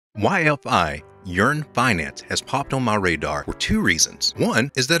YFI, Yearn Finance, has popped on my radar for two reasons. One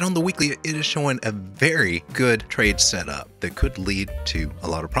is that on the weekly, it is showing a very good trade setup that could lead to a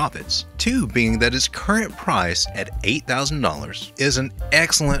lot of profits. Two being that its current price at $8,000 is an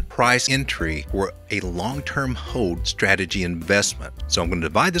excellent price entry for a long-term hold strategy investment. So I'm going to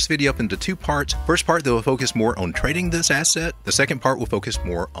divide this video up into two parts. First part that will focus more on trading this asset. The second part will focus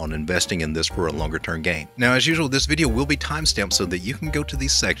more on investing in this for a longer-term gain. Now, as usual, this video will be timestamped so that you can go to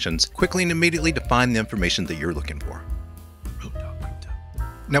these sections quickly and immediately to find the information that you're looking for.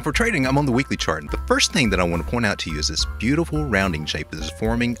 Now for trading, I'm on the weekly chart. The first thing that I want to point out to you is this beautiful rounding shape that is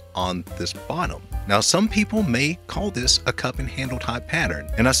forming on this bottom. Now, some people may call this a cup and handle type pattern,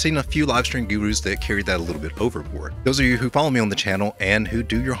 and I've seen a few live stream gurus that carry that a little bit overboard. Those of you who follow me on the channel and who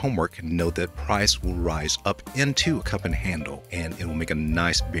do your homework know that price will rise up into a cup and handle, and it will make a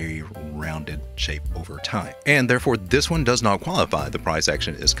nice, very rounded shape over time. And therefore, this one does not qualify. The price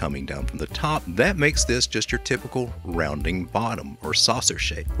action is coming down from the top. That makes this just your typical rounding bottom or saucer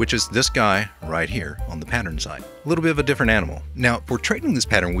shape, which is this guy right here on the pattern side. A little bit of a different animal. Now, for trading this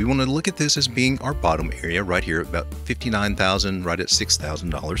pattern, we want to look at this as being our bottom area right here, about $59,000, right at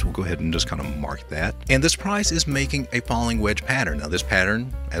 $6,000. We'll go ahead and just kind of mark that. And this price is making a falling wedge pattern. Now, this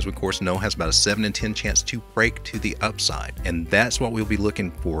pattern, as we of course know, has about a 7 in 10 chance to break to the upside. And that's what we'll be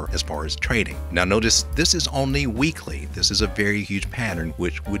looking for as far as trading. Now, notice this is only weekly. This is a very huge pattern,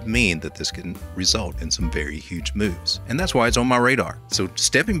 which would mean that this can result in some very huge moves. And that's why it's on my radar. So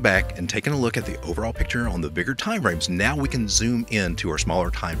stepping back and taking a look at the overall picture on the bigger time frames, now we can zoom in to our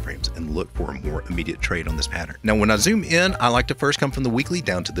smaller time frames and look for a more immediate trade on this pattern. Now, when I zoom in, I like to first come from the weekly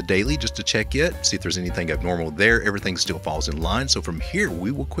down to the daily just to check it, see if there's anything abnormal there. Everything still falls in line. So from here, we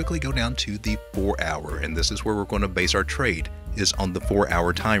will quickly go down to the 4-hour, and this is where we're going to base our trade, is on the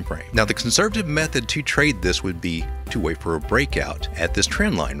 4-hour time frame. Now, the conservative method to trade this would be to wait for a breakout at this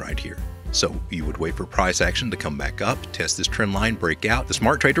trend line right here. So you would wait for price action to come back up, test this trend line, break out. The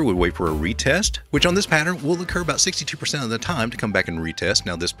smart trader would wait for a retest, which on this pattern will occur about 62% of the time to come back and retest.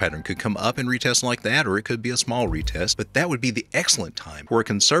 Now, this pattern could come up and retest like that, or it could be a small retest, but that would be the excellent time for a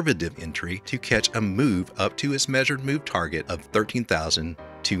conservative entry to catch a move up to its measured move target of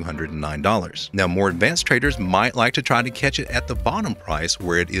 $13,209. Now, more advanced traders might like to try to catch it at the bottom price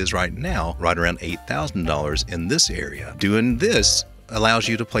where it is right now, right around $8,000 in this area. Doing this allows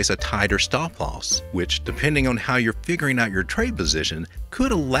you to place a tighter stop loss, which, depending on how you're figuring out your trade position,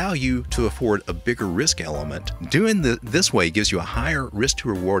 could allow you to afford a bigger risk element. Doing this way gives you a higher risk to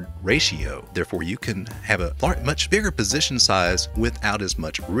reward ratio. Therefore, you can have a much bigger position size without as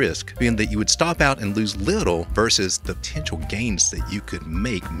much risk, being that you would stop out and lose little versus the potential gains that you could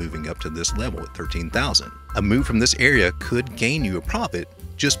make moving up to this level at 13,000. A move from this area could gain you a profit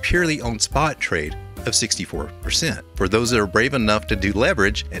just purely on spot trade of 64%. For those that are brave enough to do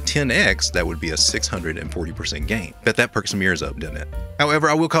leverage at 10x, that would be a 640% gain. Bet that perks some ears up, doesn't it? However,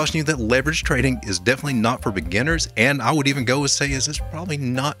 I will caution you that leverage trading is definitely not for beginners, and I would even go as say is it's probably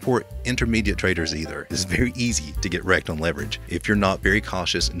not for intermediate traders either. It's very easy to get wrecked on leverage if you're not very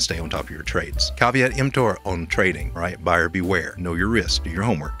cautious and stay on top of your trades. Caveat emptor on trading, right? Buyer beware. Know your risk, do your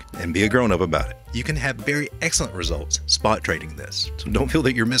homework, and be a grown-up about it. You can have very excellent results spot trading this. So don't feel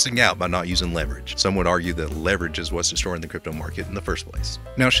that you're missing out by not using leverage. Some would argue that leverage is what's destroying the crypto market in the first place.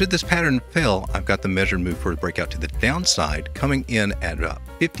 Now, should this pattern fail, I've got the measured move for the breakout to the downside coming in at about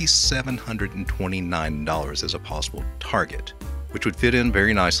 $5,729 as a possible target, which would fit in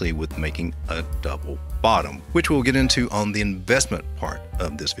very nicely with making a double bottom, which we'll get into on the investment part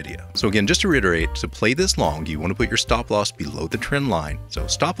of this video. So again, just to reiterate, to play this long, you want to put your stop loss below the trend line. So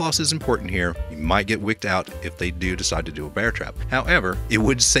stop loss is important here. You might get wicked out if they do decide to do a bear trap. However, it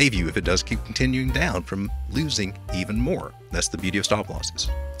would save you if it does keep continuing down from losing even more. That's the beauty of stop losses.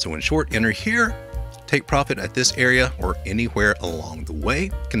 So in short, enter here, take profit at this area or anywhere along the way.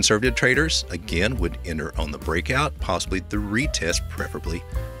 Conservative traders, again, would enter on the breakout, possibly the retest preferably.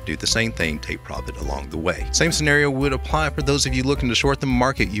 Do the same thing, take profit along the way. Same scenario would apply for those of you looking to short the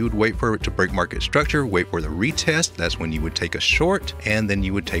market. You would wait for it to break market structure, wait for the retest. That's when you would take a short, and then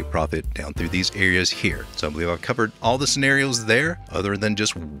you would take profit down through these areas here. So I believe I've covered all the scenarios there, other than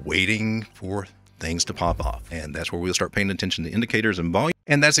just waiting for things to pop off. And that's where we'll start paying attention to indicators and volume.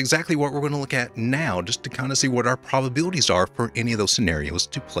 And that's exactly what we're going to look at now, just to kind of see what our probabilities are for any of those scenarios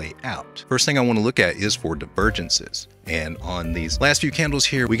to play out. First thing I want to look at is for divergences. And on these last few candles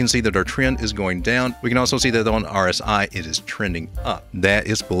here, we can see that our trend is going down. We can also see that on RSI, it is trending up. That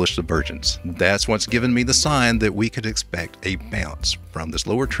is bullish divergence. That's what's given me the sign that we could expect a bounce from this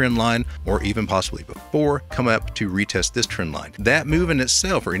lower trend line, or even possibly before, come up to retest this trend line. That move in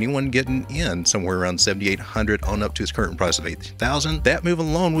itself, for anyone getting in somewhere around 7,800 on up to its current price of 8,000, that move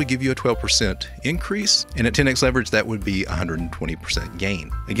level alone would give you a 12% increase, and at 10x leverage, that would be 120%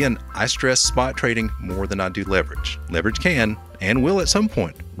 gain. Again, I stress spot trading more than I do leverage. Leverage can and will at some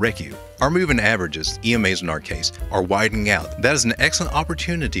point wreck you. Our moving averages, EMAs in our case, are widening out. That is an excellent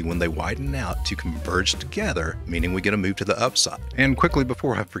opportunity when they widen out to converge together, meaning we get a move to the upside. And quickly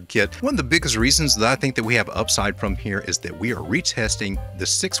before I forget, one of the biggest reasons that I think that we have upside from here is that we are retesting the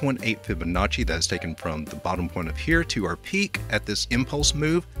 618 Fibonacci that is taken from the bottom point of here to our peak at this impulse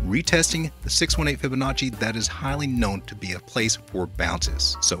move. Retesting the 618 Fibonacci, that is highly known to be a place for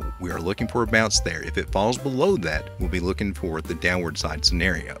bounces. So we are looking for a bounce there. If it falls below that, we'll be looking for the downward side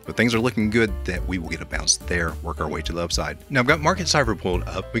scenario. But things are looking good that we will get a bounce there, work our way to the upside. Now I've got market cipher pulled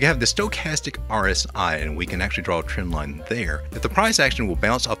up. We have the stochastic RSI, and we can actually draw a trend line there. If the price action will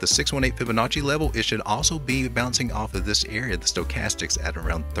bounce off the 618 Fibonacci level, it should also be bouncing off of this area, the stochastics, at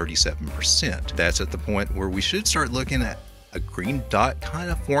around 37%. That's at the point where we should start looking at a green dot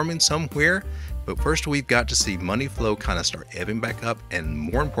kind of forming somewhere. But first, we've got to see money flow kind of start ebbing back up, and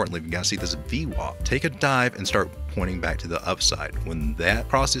more importantly, we've got to see this VWAP take a dive and start pointing back to the upside. When that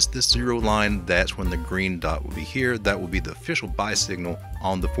crosses this zero line, that's when the green dot will be here. That will be the official buy signal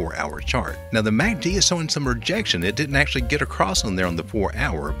on the 4-hour chart. Now the MACD is showing some rejection. It didn't actually get across on there on the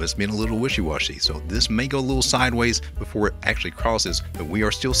 4-hour, but it's been a little wishy-washy. So this may go a little sideways before it actually crosses, but we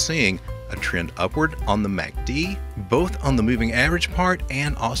are still seeing a trend upward on the MACD, both on the moving average part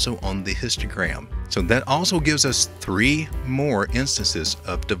and also on the histogram. So that also gives us 3 more instances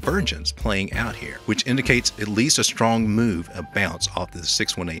of divergence playing out here, which indicates at least a strong move, a bounce off the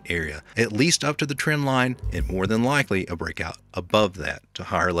 618 area, at least up to the trend line, and more than likely a breakout above that to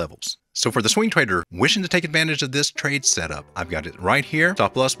higher levels. So for the swing trader wishing to take advantage of this trade setup, I've got it right here.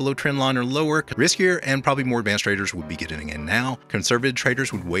 Stop loss below trend line or lower. Riskier and probably more advanced traders would be getting in now. Conservative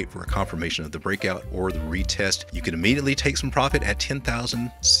traders would wait for a confirmation of the breakout or the retest. You can immediately take some profit at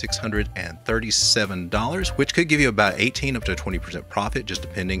 $10,637, which could give you about 18 up to 20% profit, just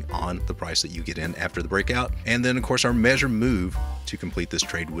depending on the price that you get in after the breakout. And then of course our measure move to complete this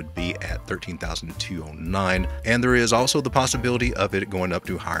trade would be at 13,209. And there is also the possibility of it going up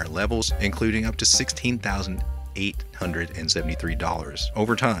to higher levels, including up to $16,873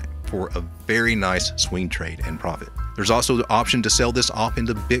 over time for a very nice swing trade and profit. There's also the option to sell this off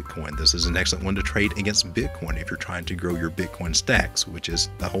into Bitcoin. This is an excellent one to trade against Bitcoin if you're trying to grow your Bitcoin stacks, which is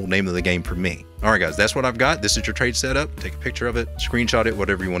the whole name of the game for me. All right, guys, that's what I've got. This is your trade setup. Take a picture of it, screenshot it,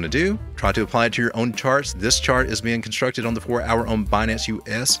 whatever you want to do. Try to apply it to your own charts. This chart is being constructed on the 4-hour on Binance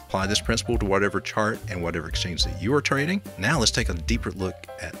US. Apply this principle to whatever chart and whatever exchange that you are trading. Now let's take a deeper look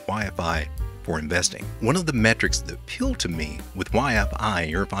at YFI for investing. One of the metrics that appeal to me with YFI,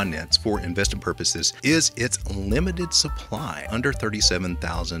 Yearn Finance, for investment purposes is its limited supply, under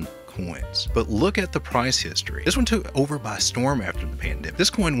 37,000 coins. But look at the price history. This one took over by storm after the pandemic. This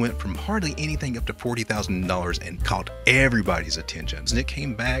coin went from hardly anything up to $40,000 and caught everybody's attention. And it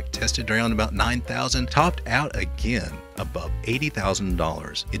came back, tested around about 9,000, topped out again above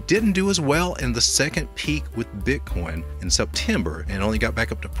 $80,000. It didn't do as well in the second peak with Bitcoin in September and only got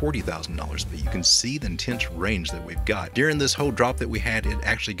back up to $40,000, but you can see the intense range that we've got. During this whole drop that we had, it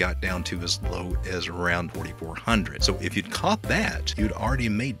actually got down to as low as around 4,400. So if you'd caught that, you'd already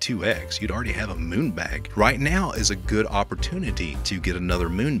made 2x. You'd already have a moon bag. Right now is a good opportunity to get another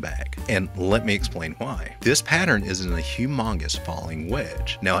moon bag. And let me explain why. This pattern is in a humongous falling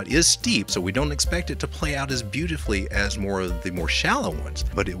wedge. Now it is steep, so we don't expect it to play out as beautifully as more of the more shallow ones,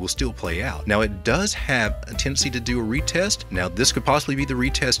 but it will still play out. Now it does have a tendency to do a retest. Now this could possibly be the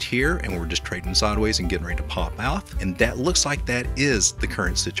retest here, and we're just trading sideways and getting ready to pop off, and that looks like that is the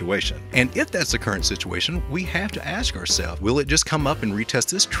current situation. And if that's the current situation, we have to ask ourselves, will it just come up and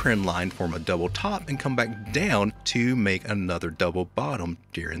retest this trend line, form a double top, and come back down to make another double bottom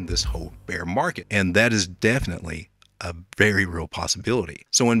during this whole bear market? And that is definitely a very real possibility.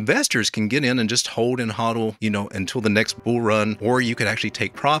 So investors can get in and just hold and hodl, until the next bull run, or you could actually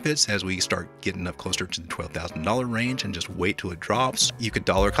take profits as we start getting up closer to the $12,000 range and just wait till it drops. You could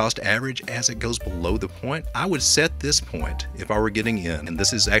dollar cost average as it goes below the point. I would set this point if I were getting in, and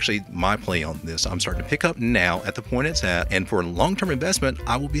this is actually my play on this. I'm starting to pick up now at the point it's at, and for a long-term investment,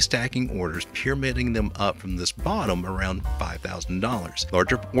 I will be stacking orders, pyramiding them up from this bottom around $5,000.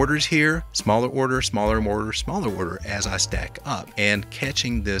 Larger orders here, smaller order, smaller order, smaller order, as I stack up and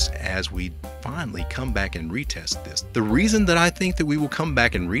catching this as we finally come back and retest this. The reason that I think that we will come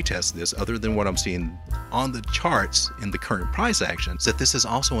back and retest this, other than what I'm seeing on the charts in the current price action, is that this is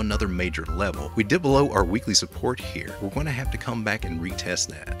also another major level. We dip below our weekly support here. We're going to have to come back and retest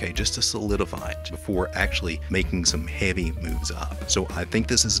that, okay, just to solidify it before actually making some heavy moves up. So I think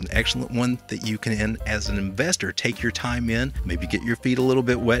this is an excellent one that you can, as an investor, take your time in, maybe get your feet a little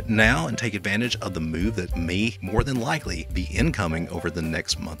bit wet now and take advantage of the move that may more than likely be incoming over the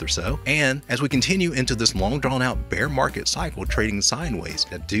next month or so. And as we continue into this long drawn out bear market cycle trading sideways,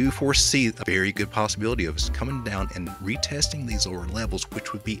 I do foresee a very good possibility of us coming down and retesting these lower levels,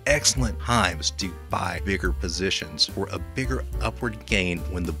 which would be excellent times to buy bigger positions for a bigger upward gain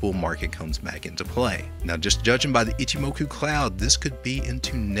when the bull market comes back into play. Now, just judging by the Ichimoku cloud, this could be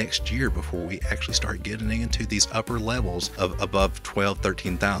into next year before we actually start getting into these upper levels of above 12,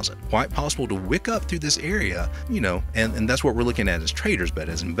 13,000. Quite possible to wick up through this area, you know, and that's what we're looking at as traders, but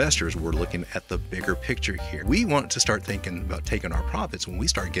as investors, we're looking at the bigger picture here. We want to start thinking about taking our profits when we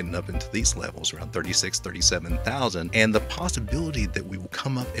start getting up into these levels around 36, 37,000, and the possibility that we will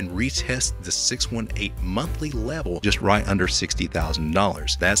come up and retest the 618 monthly level just right under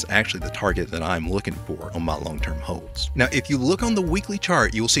 $60,000. That's actually the target that I'm looking for on my long-term holds. Now, if you look on the weekly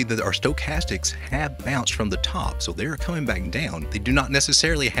chart, you'll see that our stochastics have bounced from the top, so they're coming back down. They do not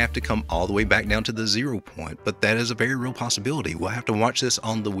necessarily have to come all the way back down to the 0 point, but that is a very real possibility. We'll have to watch this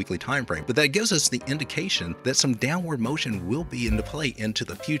on the weekly time frame, but that gives us the indication that some downward motion will be into play into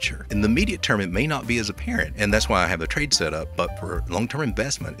the future. In the immediate term, it may not be as apparent, and that's why I have a trade set up, but for long-term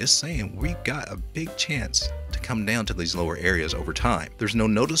investment, it's saying we've got a big chance to come down to these lower areas over time. There's no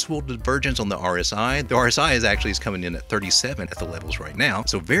noticeable divergence on the RSI. The RSI is coming in at 37 at the levels right now,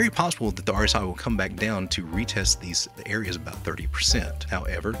 so very possible that the RSI will come back down to retest these areas about 30%.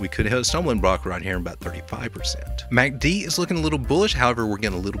 However, we could have a stumbling block right here about 35%. MACD is looking a little bullish, however, we're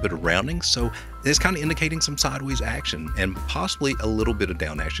getting a little bit of rounding, so it's kind of indicating some sideways action and possibly a little bit of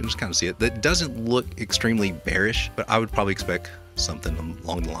down action. Just kind of see it. That doesn't look extremely bearish, but I would probably expect something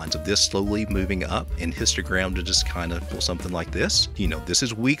along the lines of this slowly moving up, and histogram to just kind of pull something like this. You know, this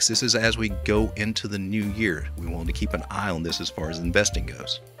is weeks. This is as we go into the new year. We want to keep an eye on this as far as investing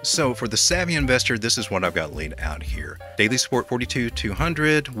goes. So for the savvy investor, this is what I've got laid out here. Daily support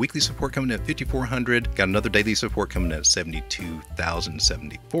 42,200, weekly support coming in at 5,400, got another daily support coming in at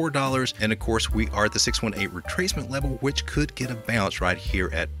 $72,074, and of course we are at the 618 retracement level, which could get a bounce right here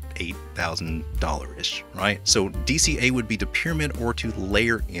at $8,000-ish, right? So DCA would be to pyramid or to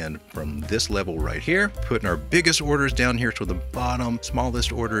layer in from this level right here, putting our biggest orders down here toward the bottom,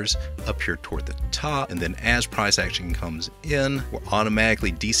 smallest orders up here toward the top, and then as price action comes in, we're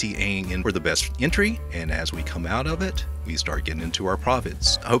automatically DCAing in for the best entry, and as we come out of it, we start getting into our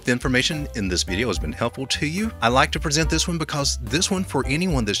profits. I hope the information in this video has been helpful to you. I like to present this one because this one, for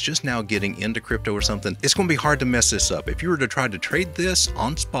anyone that's just now getting into crypto or something, it's going to be hard to mess this up. If you were to try to trade this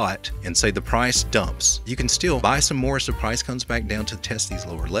on spot and say the price dumps, you can still buy some more as the price comes back down to test these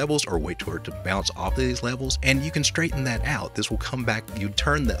lower levels or wait for it to bounce off of these levels, and you can straighten that out. This will come back, you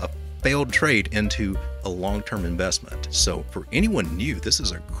turn a failed trade into a long-term investment. So for anyone new, this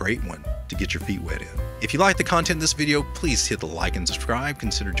is a great one to get your feet wet in. If you like the content in this video, please hit the like and subscribe.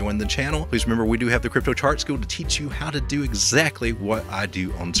 Consider joining the channel. Please remember, we do have the Crypto Chart School to teach you how to do exactly what I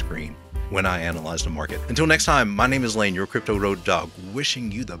do on screen when I analyze the market. Until next time, my name is Lane, your Crypto Road Dog,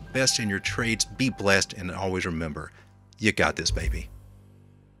 wishing you the best in your trades. Be blessed, and always remember, you got this, baby.